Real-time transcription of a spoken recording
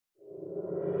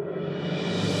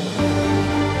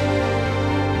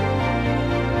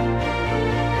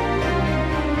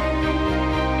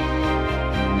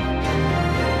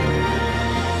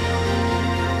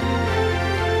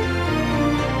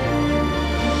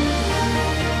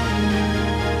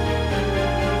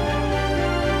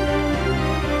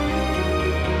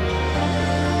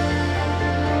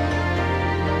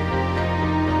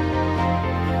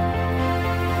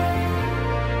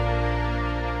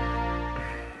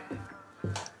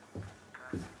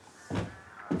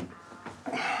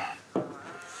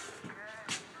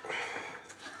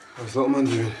How's little man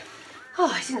doing?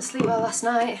 Oh, he didn't sleep well last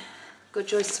night. Good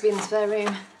choice to be in the spare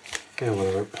room. Yeah,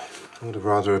 well, I would have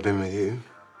rather have been with you.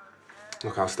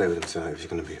 Look, I'll stay with him tonight if he's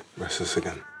going to be restless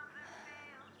again.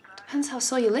 Depends how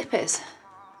sore your lip is.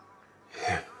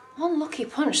 Yeah. One lucky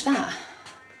punch, that.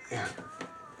 Yeah.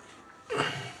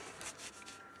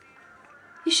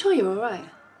 You sure you're all right?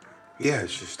 Yeah,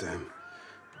 it's just, I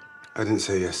didn't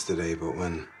say yesterday, but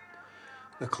when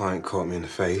the client caught me in the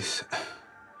face,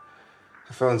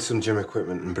 I fell on some gym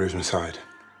equipment and bruised my side.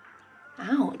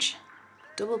 Ouch.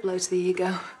 Double blow to the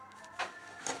ego.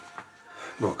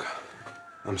 Look,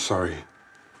 I'm sorry.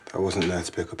 I wasn't there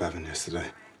to pick up Evan yesterday.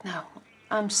 No,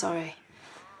 I'm sorry.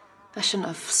 I shouldn't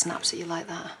have snapped at you like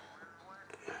that.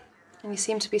 And you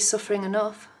seem to be suffering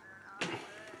enough.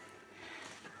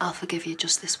 I'll forgive you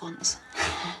just this once.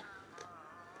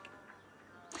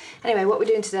 Anyway, what are we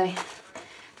doing today?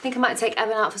 I think I might take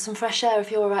Evan out for some fresh air if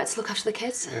you're all right to look after the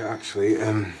kids. Yeah, actually,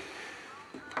 I've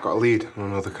got a lead on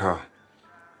another car.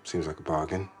 Seems like a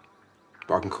bargain.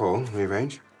 But I can call and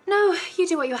rearrange. No, you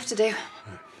do what you have to do.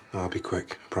 Right. No, I'll be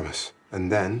quick, I promise.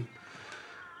 And then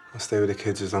I'll stay with the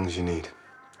kids as long as you need.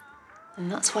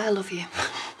 And that's why I love you.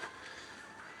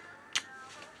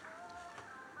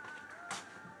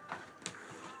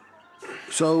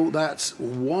 So that's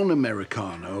one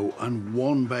Americano and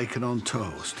one bacon on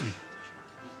toast.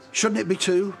 Shouldn't it be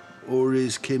two? Or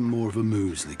is Kim more of a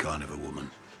muesli kind of a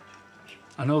woman?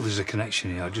 I know there's a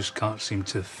connection here, I just can't seem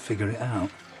to figure it out.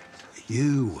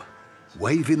 You,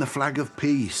 waving the flag of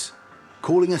peace,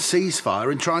 calling a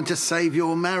ceasefire and trying to save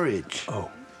your marriage.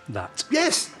 Oh, that.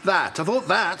 Yes, that. I thought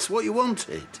that's what you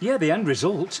wanted. Yeah, the end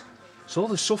result. It's all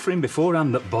the suffering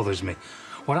beforehand that bothers me.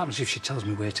 What happens if she tells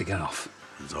me where to get off?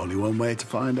 There's only one way to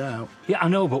find out. Yeah, I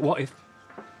know, but what if...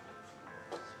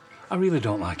 I really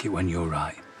don't like it when you're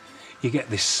right. You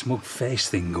get this smug face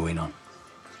thing going on.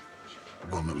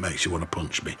 One that makes you want to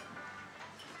punch me.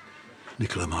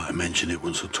 Nicola might have mentioned it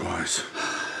once or twice.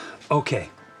 OK,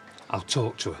 I'll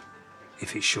talk to her,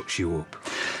 if it shuts you up.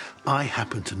 I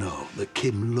happen to know that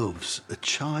Kim loves a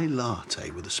chai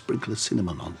latte with a sprinkle of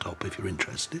cinnamon on top, if you're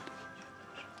interested.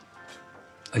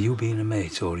 Are you being a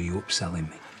mate or are you upselling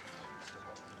me?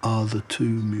 Are the two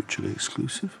mutually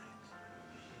exclusive?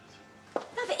 No,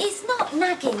 but it's not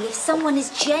nagging if someone is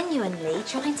genuinely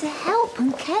trying to help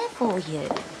and care for you.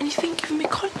 And you think giving me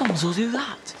condoms will do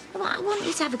that? Well, I want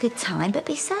you to have a good time, but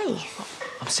be safe.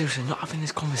 I'm seriously not having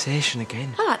this conversation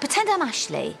again. All right, pretend I'm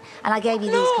Ashley, and I gave you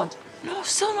these condoms. No,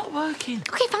 still not working.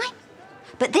 OK, fine.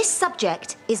 But this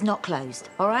subject is not closed,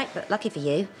 all right? But lucky for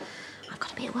you, I've got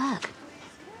to be at work.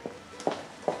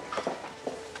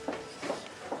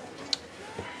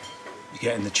 You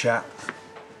get in the chat.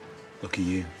 Look at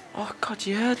you. Oh, God,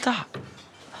 you heard that?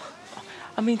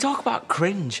 I mean, talk about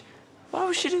cringe. Why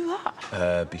would she do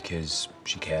that? Because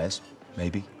she cares,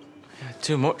 maybe. Yeah,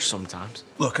 too much sometimes.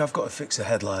 Look, I've got to fix a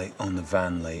headlight on the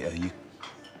van later. You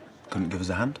couldn't give us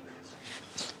a hand?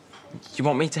 You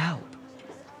want me to help?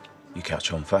 You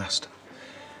catch on fast.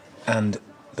 And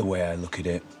the way I look at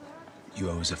it, you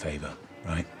owe us a favour,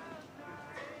 right?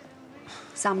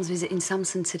 Sam's visiting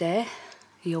Samson today.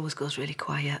 He always goes really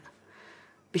quiet.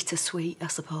 Bittersweet, I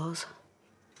suppose.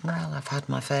 Well, I've had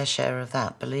my fair share of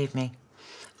that, believe me.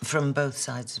 From both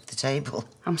sides of the table.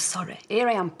 I'm sorry. Here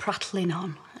I am prattling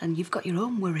on, and you've got your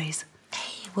own worries.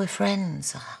 Hey, we're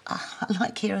friends. I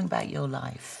like hearing about your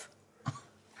life.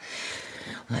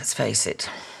 Let's face it,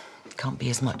 can't be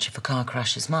as much of a car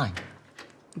crash as mine.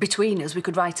 Between us, we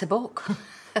could write a book.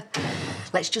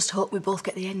 Let's just hope we both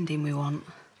get the ending we want.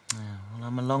 Yeah, well,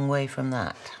 I'm a long way from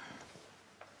that.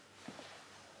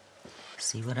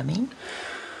 See what I mean?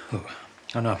 Look,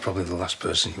 I know I'm probably the last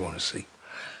person you want to see.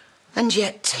 And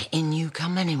yet, in you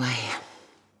come anyway.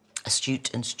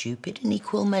 Astute and stupid in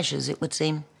equal measures, it would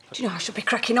seem. Do you know, I should be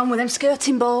cracking on with them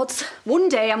skirting boards. One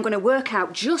day I'm going to work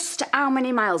out just how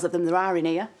many miles of them there are in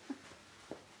here.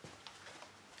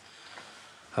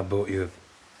 I bought you a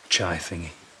chai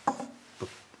thingy.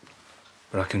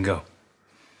 But I can go.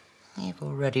 You've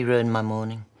already ruined my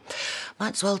morning.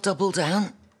 Might as well double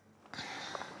down.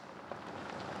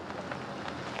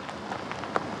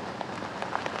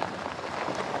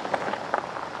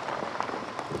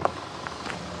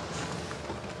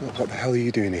 What the hell are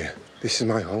you doing here? This is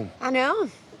my home. I know,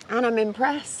 and I'm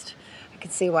impressed. I can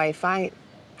see why you fight.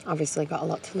 Obviously got a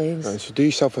lot to lose. Right, so do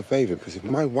yourself a favour, because if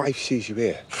my wife sees you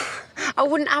here... I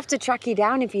wouldn't have to track you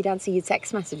down if you'd answer your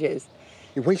text messages.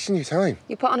 You're wasting your time.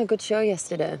 You put on a good show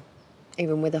yesterday,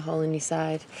 even with a hole in your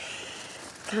side.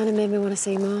 Kind of made me want to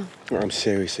see more. Well, I'm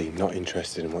seriously not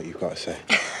interested in what you've got to say.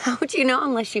 How would you know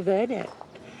unless you've heard it?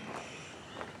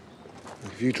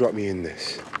 If you drop me in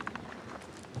this...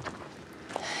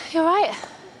 You all right?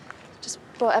 Just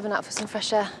brought Evan out for some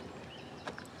fresh air.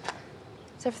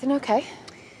 Is everything okay?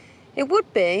 It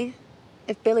would be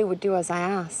if Billy would do as I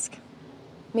ask.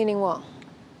 Meaning what?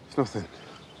 It's nothing.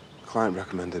 The client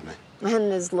recommended me.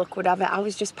 And as luck would have it, I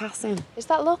was just passing. Is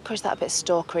that luck or is that a bit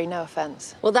stalkery? No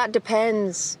offence. Well, that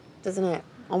depends, doesn't it?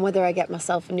 On whether I get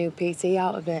myself a new PT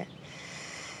out of it.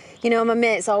 You know, my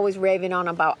mate's always raving on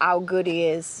about how good he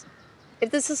is.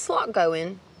 If there's a slot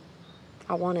going,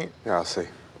 I want it. Yeah, I'll see.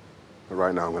 But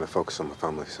right now I'm going to focus on my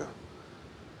family, so...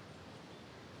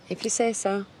 If you say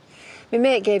so. My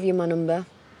mate gave you my number.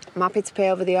 I'm happy to pay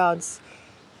over the odds.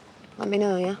 Let me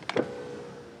know, yeah?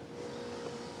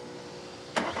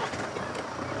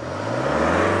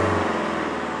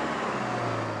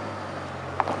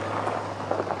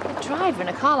 A driver in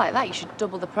a car like that, you should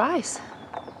double the price.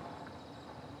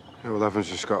 Yeah, well, Evan's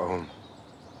just got home.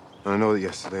 And I know that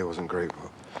yesterday wasn't great,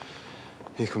 but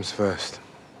he comes first.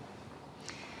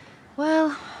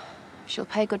 Well, if she'll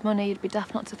pay good money, you'd be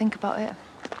daft not to think about it.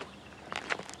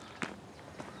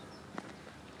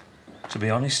 To be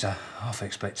honest, I half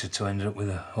expected to end up with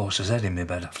a horse's head in my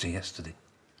bed after yesterday.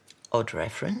 Odd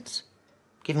reference,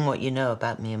 given what you know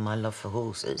about me and my love for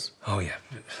horses. Oh, yeah.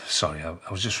 Sorry, I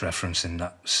was just referencing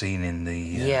that scene in the...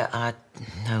 Yeah, I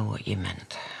know what you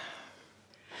meant.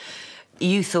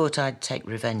 You thought I'd take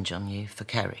revenge on you for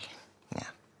Kerry. Yeah.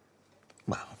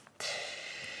 Well,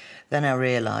 then I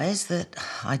realised that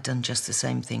I'd done just the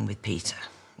same thing with Peter,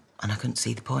 and I couldn't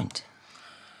see the point.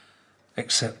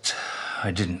 Except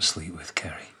I didn't sleep with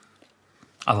Kerry.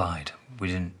 I lied. We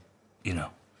didn't, you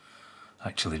know,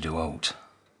 actually do aught.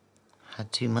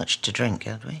 Had too much to drink,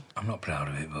 had we? I'm not proud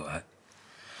of it, but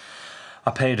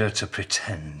I paid her to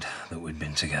pretend that we'd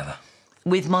been together.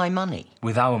 With my money?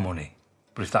 With our money.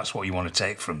 But if that's what you want to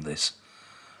take from this,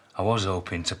 I was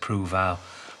hoping to prove how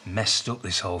messed up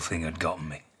this whole thing had gotten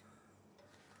me.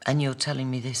 And you're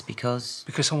telling me this because...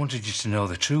 Because I wanted you to know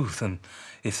the truth, and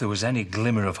if there was any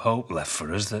glimmer of hope left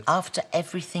for us that... After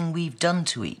everything we've done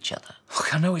to each other?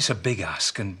 Look, I know it's a big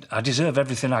ask, and I deserve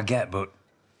everything I get, but...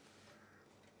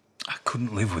 I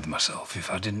couldn't live with myself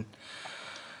if I didn't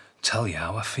tell you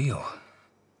how I feel.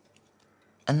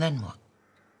 And then what?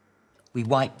 We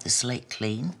wiped the slate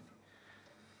clean?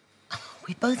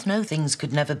 We both know things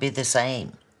could never be the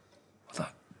same. Well,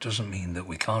 that doesn't mean that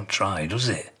we can't try, does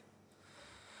it?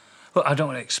 Well, I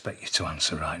don't expect you to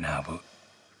answer right now, but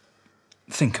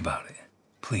think about it,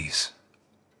 please.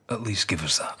 At least give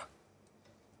us that.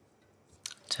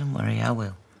 Don't worry, I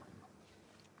will.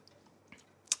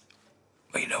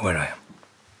 Well, you know where I am.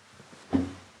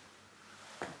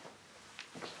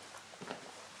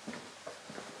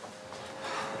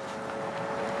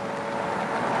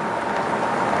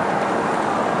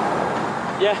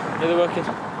 Yeah, they're working.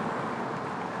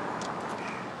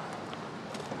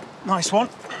 Nice one.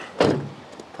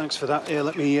 Thanks for that. Here,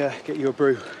 let me get you a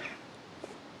brew.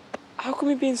 How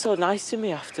come you being so nice to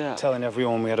me after... Telling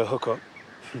everyone we had a hookup.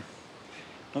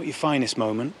 Not your finest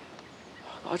moment.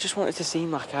 I just wanted to seem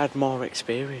like I had more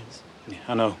experience. Yeah,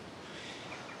 I know.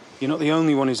 You're not the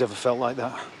only one who's ever felt like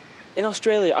that. In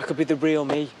Australia, I could be the real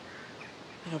me.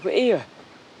 You know, but here,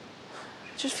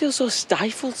 I just feel so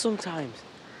stifled sometimes.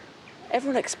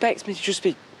 Everyone expects me to just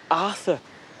be Arthur.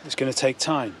 It's going to take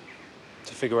time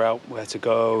to figure out where to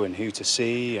go and who to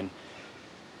see, and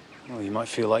well, you might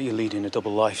feel like you're leading a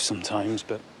double life sometimes,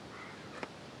 but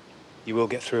you will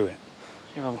get through it.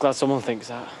 You know, I'm glad someone thinks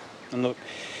that. And look,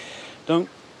 don't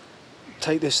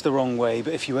take this the wrong way,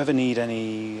 but if you ever need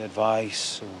any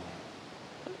advice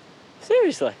or...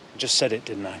 Seriously? I just said it,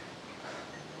 didn't I?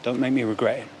 Don't make me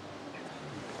regret it.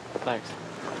 Thanks.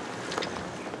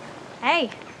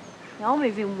 Hey, you're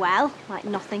moving well, like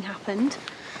nothing happened.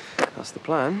 That's the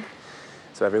plan.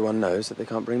 So everyone knows that they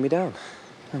can't bring me down.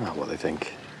 No matter what they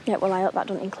think. Yeah, well, I hope that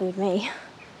doesn't include me.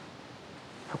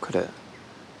 How could it?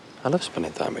 I love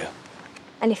spending time with you.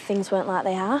 And if things weren't like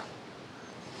they are?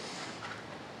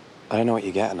 I don't know what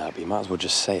you're getting at, but you might as well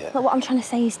just say it. Look, what I'm trying to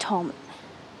say is, Tom,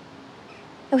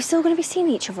 are we still going to be seeing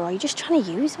each other, or are you just trying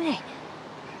to use me?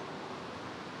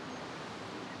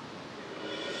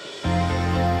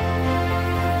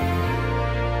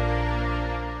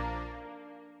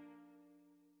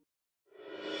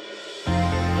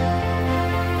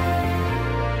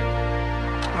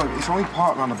 Look, it's only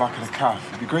parked around the back of the calf.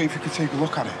 It'd be great if you could take a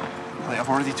look at it. Like, I've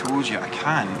already told you, I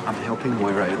can. I'm helping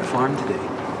Moira out at the farm today.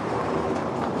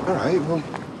 All right, well,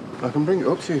 I can bring it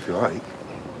up to you if you like.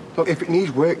 Look, if it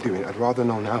needs work doing, I'd rather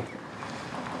know now.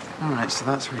 All right, so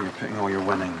that's where you're putting all your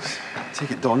winnings. I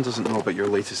take it Dawn doesn't know about your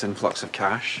latest influx of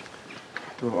cash.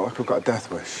 Look, like I've got a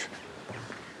death wish.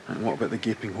 And what about the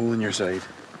gaping hole in your side?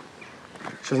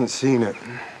 She hasn't seen it.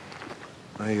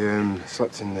 I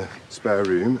slept in the spare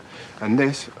room, and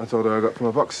this I told her I got from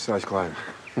a boxer size client.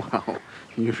 Wow,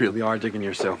 you really are digging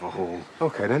yourself a hole.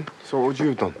 Okay then, so what would you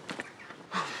have done?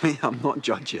 Mate, I'm not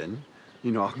judging.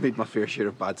 You know, I've made my fair share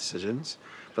of bad decisions,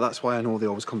 but that's why I know they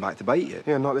always come back to bite you.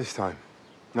 Yeah, not this time.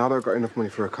 Now that I've got enough money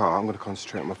for a car, I'm going to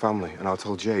concentrate on my family, and I'll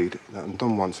tell Jade that I'm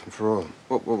done once and for all.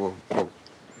 Whoa.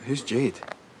 Who's Jade?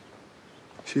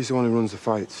 She's the one who runs the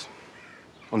fights.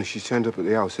 Only she turned up at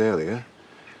the house earlier,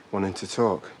 wanting to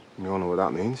talk. You all know what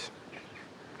that means.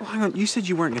 Oh, hang on, you said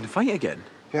you weren't going to fight again.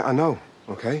 Yeah, I know,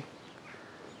 okay?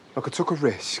 Look, I took a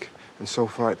risk, and so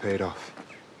far it paid off.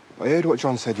 I heard what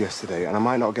John said yesterday, and I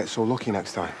might not get so lucky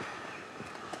next time.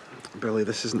 Billy,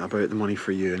 this isn't about the money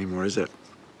for you anymore, is it?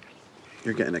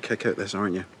 You're getting a kick out of this,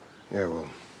 aren't you? Yeah, well,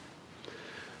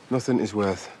 nothing is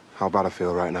worth how bad I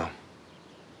feel right now.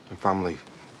 And family.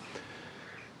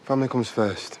 Family comes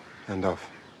first. End of.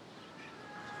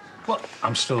 Well,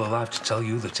 I'm still alive to tell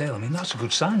you the tale. I mean, that's a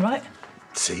good sign, right?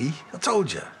 See? I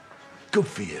told you. Good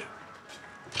for you.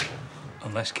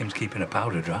 Unless Kim's keeping her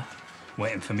powder dry,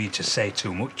 waiting for me to say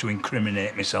too much to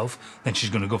incriminate myself, then she's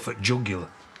going to go for jugular.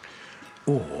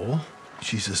 Or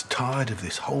she's as tired of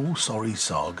this whole sorry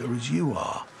saga as you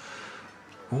are.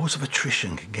 Wars of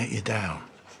attrition can get you down.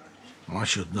 I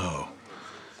should know.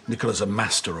 Nicola's a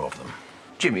master of them.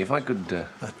 Jimmy, if I could...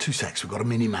 2 secs, we've got a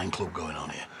mini-man club going on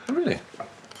here. Oh, really?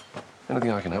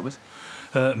 Anything I can help with?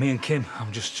 Me and Kim,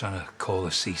 I'm just trying to call a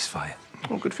ceasefire.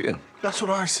 Oh, good for you. That's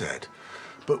what I said.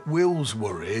 But Will's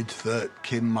worried that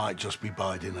Kim might just be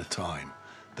biding her time.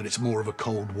 That it's more of a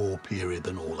Cold War period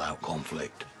than all-out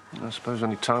conflict. I suppose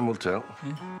only time will tell.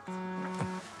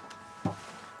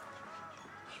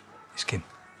 It's Kim.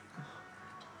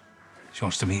 She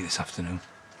wants to meet this afternoon.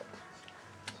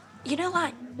 You know,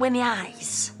 like when the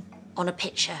eyes on a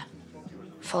picture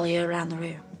follow you around the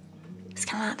room? It's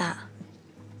kind of like that.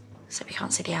 Except you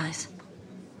can't see the eyes.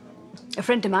 A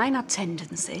friend of mine had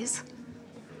tendencies.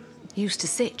 He used to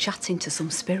sit chatting to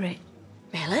some spirit.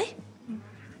 Really?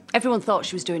 Everyone thought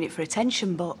she was doing it for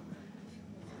attention, but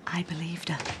I believed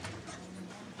her.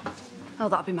 Oh,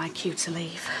 that'd be my cue to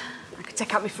leave. I could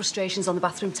take out my frustrations on the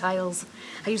bathroom tiles.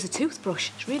 I use a toothbrush.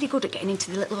 It's really good at getting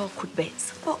into the little awkward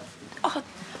bits. But,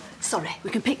 sorry, we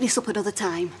can pick this up another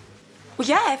time. Well,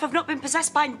 yeah, if I've not been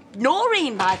possessed by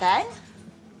Noreen by then.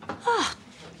 Oh.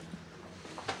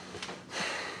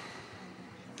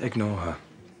 Ignore her.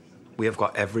 We have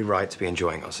got every right to be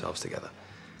enjoying ourselves together.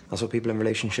 That's what people in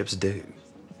relationships do.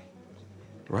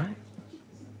 Right?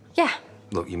 Yeah.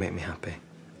 Look, you make me happy.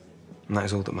 And that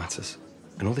is all that matters.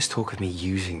 And all this talk of me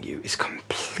using you is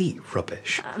complete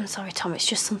rubbish. I'm sorry, Tom. It's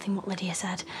just something what Lydia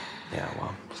said. Yeah,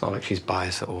 well, it's not like she's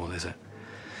biased at all, is it?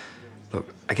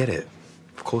 Look, I get it.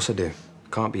 Of course I do.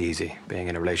 Can't be easy, being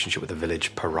in a relationship with a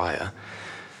village pariah.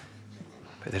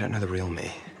 But they don't know the real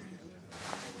me.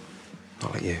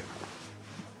 Not like you.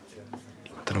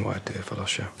 I don't know what I'd do if I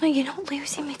lost you. No, you're not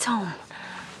losing me, Tom.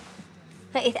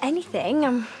 Like, if anything,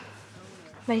 I'm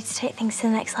ready to take things to the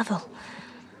next level.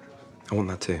 I want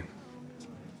that too.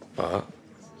 But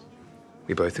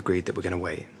we both agreed that we're going to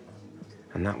wait.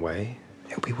 And that way,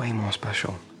 it'll be way more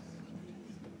special.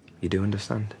 You do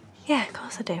understand? Yeah, of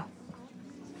course I do.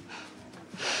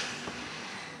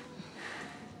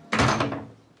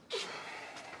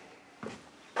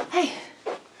 Hey,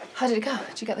 how did it go?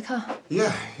 Did you get the car?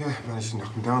 Yeah, managed to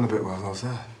knock him down a bit while I was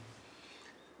there.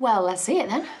 Well, let's see it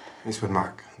then. It's with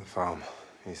Mac, the farm.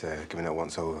 He's giving it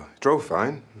once over. Drove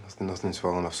fine. Nothing's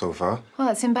fallen off so far. Well,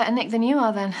 it's in better nick than you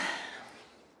are then.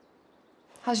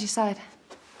 How's your side?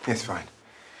 It's fine.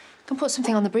 Can put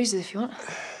something on the bruises if you want. Are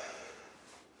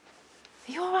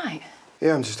you all right?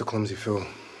 Yeah, I'm just a clumsy fool.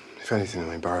 If anything,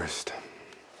 I'm embarrassed.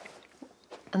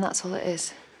 And that's all it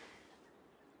is.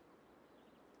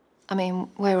 I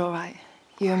mean, we're all right.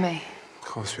 You and me. Of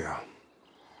course we are.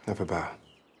 Never better.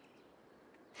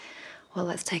 Well,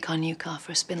 let's take our new car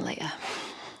for a spin later.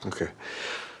 Okay.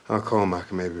 I'll call Mac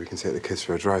and maybe we can take the kids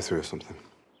for a drive-through or something.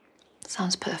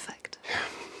 Sounds perfect. Yeah.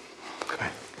 Come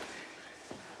here.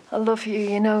 I love you,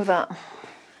 you know that.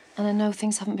 And I know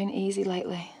things haven't been easy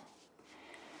lately.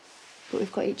 But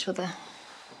we've got each other.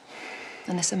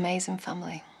 And this amazing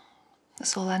family.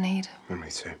 That's all I need. And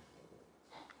me too.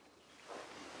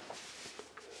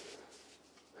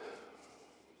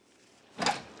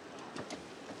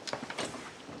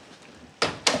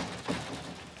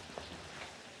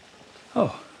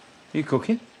 Oh, you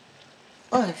cooking?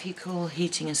 Well, if you call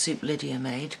heating a soup Lydia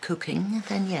made cooking,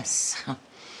 then yes.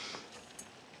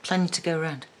 Plenty to go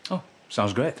round. Oh,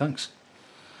 sounds great, thanks.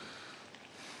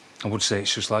 I would say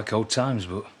it's just like old times,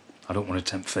 but I don't want to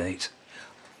tempt fate.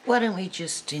 Why don't we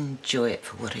just enjoy it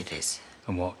for what it is?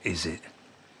 And what is it?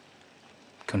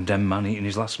 condemned man eating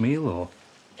his last meal, or...?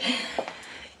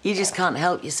 You just can't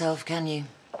help yourself, can you?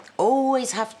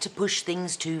 Always have to push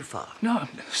things too far. No,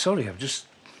 sorry, I'm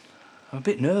a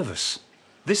bit nervous.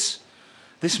 This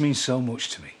means so much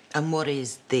to me. And what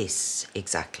is this,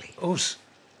 exactly? Us,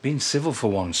 being civil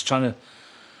for once, trying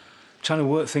to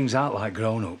work things out like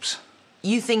grown-ups.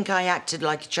 You think I acted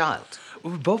like a child?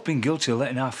 We've both been guilty of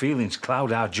letting our feelings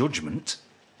cloud our judgment.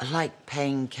 Like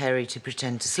paying Kerry to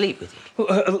pretend to sleep with you?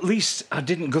 Well, at least I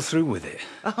didn't go through with it.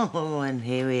 Oh, and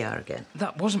here we are again.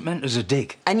 That wasn't meant as a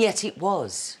dig. And yet it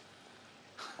was.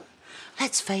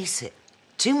 Let's face it,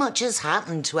 too much has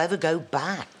happened to ever go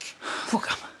back. Look,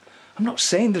 I'm not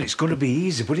saying that it's going to be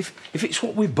easy, but if it's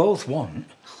what we both want...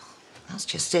 That's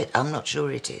just it. I'm not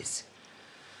sure it is.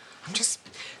 I'm just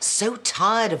so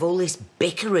tired of all this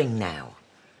bickering now.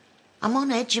 I'm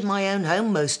on edge of my own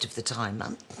home most of the time.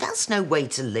 That's no way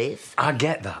to live. I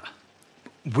get that.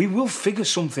 We will figure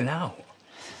something out.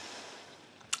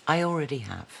 I already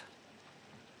have.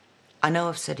 I know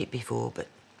I've said it before, but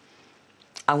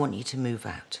I want you to move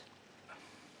out.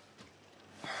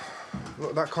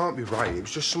 Look, that can't be right. It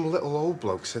was just some little old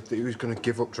bloke said that he was going to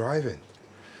give up driving.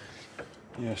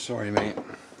 Yeah, sorry, mate.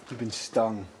 You've been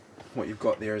stung. What you've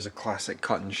got there is a classic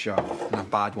cut and shove, and a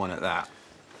bad one at that.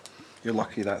 You're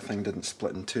lucky that thing didn't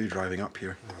split in two driving up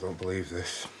here. I don't believe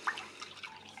this.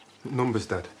 Number's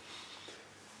dead.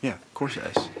 Yeah, of course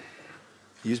it is.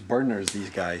 Use burners, these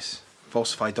guys.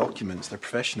 Falsify documents, they're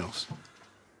professionals.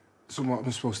 So what am I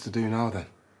supposed to do now, then?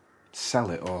 Sell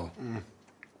it, or...?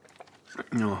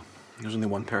 No, there's only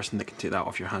one person that can take that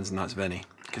off your hands, and that's Vinny,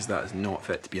 because that is not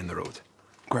fit to be in the road.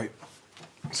 Great.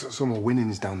 So some more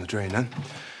winnings down the drain, then.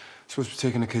 Supposed to be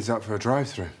taking the kids out for a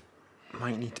drive-through.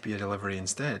 Might need to be a delivery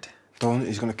instead. Don't,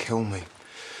 he's gonna kill me.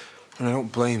 And I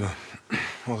don't blame her.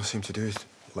 All I seem to do is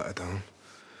let her down.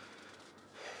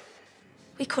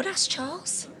 We could ask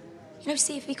Charles. You know,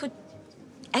 see if he could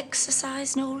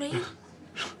exercise Noreen.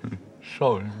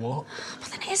 Sorry, what? But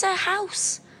then it is her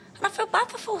house. And I feel bad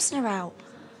for forcing her out.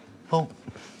 Well,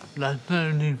 there's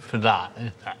no need for that,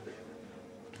 is there?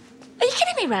 Are you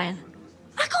kidding me, Ryan?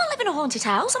 I can't live in a haunted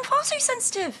house. I'm far too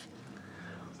sensitive.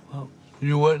 Well,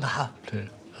 you won't have to,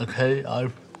 OK?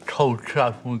 I've told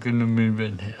Trav we're going to move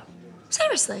in here.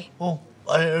 Seriously? Well,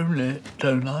 I own it,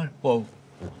 don't I? Well,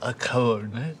 I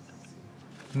co-own it.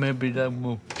 Maybe then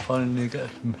we'll finally get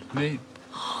some sleep.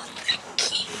 Oh,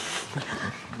 thank you.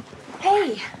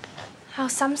 Hey,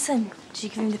 how's Samson? Did you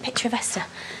give him the picture of Esther?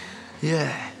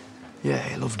 Yeah,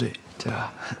 he loved it. Okay,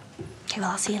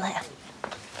 well, I'll see you later.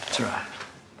 Ta-ra.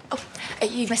 Oh,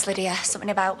 you've missed Lydia. Something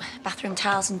about bathroom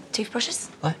towels and toothbrushes?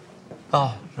 What?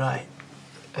 Oh, right.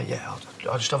 Yeah,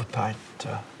 I'll just have a pint.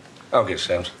 I'll get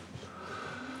sound.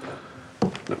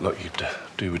 Looked like you'd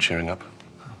do with cheering up.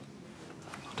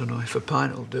 I don't know if a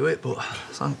pint will do it, but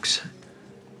thanks.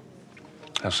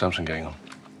 How's Samson getting on?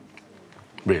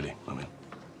 Really, I mean.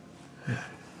 Yeah,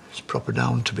 it's proper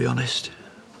down, to be honest.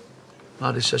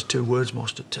 Hardly says two words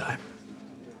most of the time.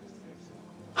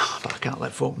 But I can't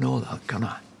let folk know that, can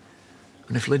I?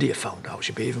 And if Lydia found out,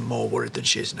 she'd be even more worried than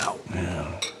she is now.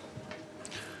 Yeah.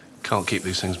 Can't keep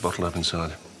these things bottled up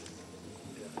inside.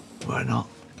 Why not?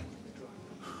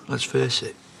 Let's face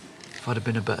it, if I'd have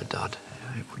been a better dad,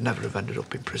 it would never have ended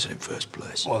up in prison in first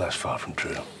place. Well, that's far from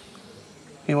true.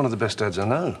 You're one of the best dads I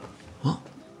know. What?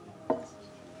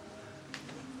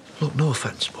 Look, no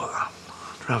offence, but I'd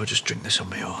rather just drink this on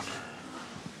my own.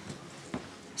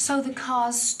 So the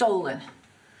car's stolen?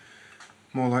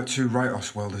 More like two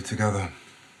write-offs welded together.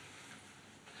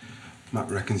 Matt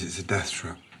reckons it's a death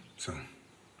trap, so...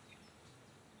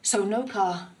 So no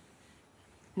car,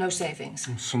 no savings?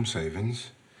 Some savings.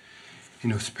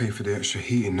 Enough to pay for the extra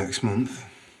heating next month.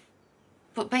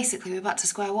 But basically we're back to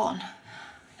square one.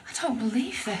 I don't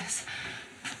believe this.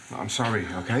 I'm sorry,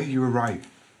 OK? You were right.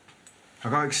 I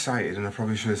got excited and I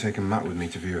probably should have taken Matt with me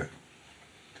to view it.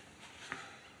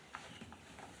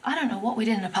 I don't know what we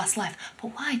did in a past life, but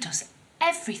why does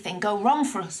everything go wrong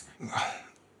for us?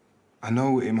 I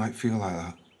know it might feel like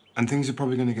that. And things are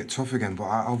probably going to get tough again, but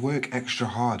I'll work extra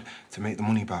hard to make the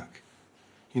money back.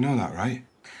 You know that, right?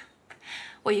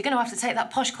 Well, you're going to have to take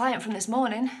that posh client from this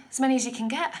morning. As many as you can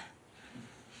get.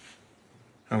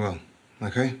 I will,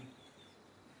 OK?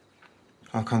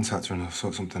 I'll contact her and I'll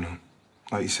sort something out.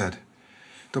 Like you said,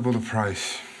 double the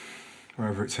price,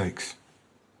 wherever it takes.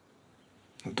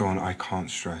 Look, Dawn, I can't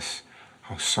stress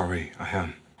how sorry I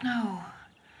am. No.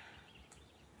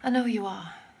 I know you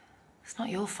are. It's not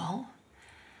your fault.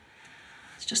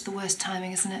 It's just the worst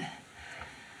timing, isn't it?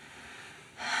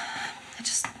 I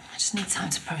just need time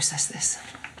to process this.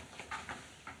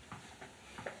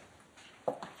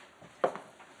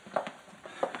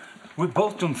 We've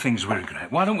both done things we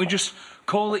regret. Why don't we just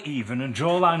call it even and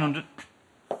draw a line under...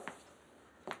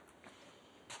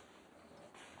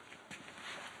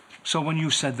 So when you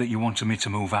said that you wanted me to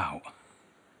move out...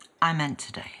 I meant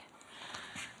today.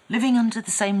 Living under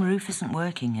the same roof isn't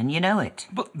working, and you know it.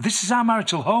 But this is our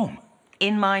marital home.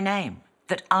 In my name,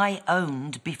 that I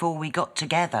owned before we got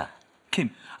together.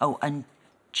 Kim... Oh, and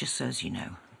just so as you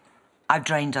know, I've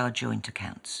drained our joint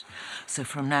accounts. So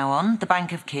from now on, the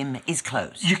Bank of Kim is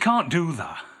closed. You can't do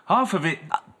that. Half of it...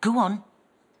 Go on.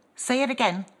 Say it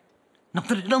again. Not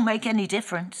that it'll make any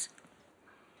difference.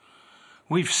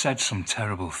 We've said some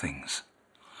terrible things.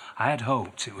 I had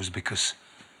hoped it was because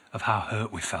of how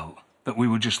hurt we felt, that we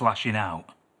were just lashing out.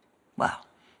 Well,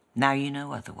 now you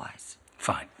know otherwise.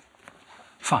 Fine.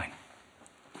 Fine.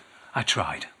 I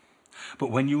tried.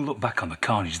 But when you look back on the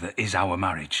carnage that is our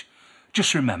marriage,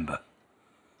 just remember,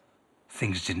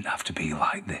 things didn't have to be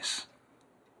like this.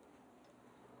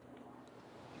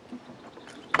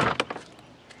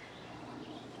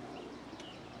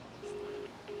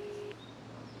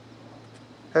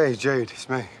 Hey, Jade, it's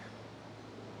me.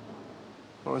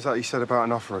 What was that you said about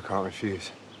an offer I can't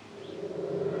refuse?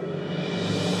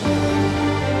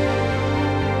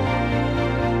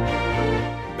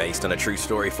 Based on a true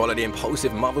story, follow the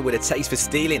impulsive mother with a taste for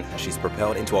stealing as she's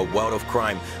propelled into a world of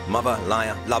crime. Mother,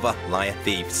 liar, lover, liar,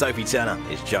 thief. Sophie Turner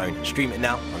is Joan. Stream it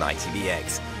now on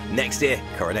ITVX. Next year,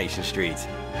 Coronation Street.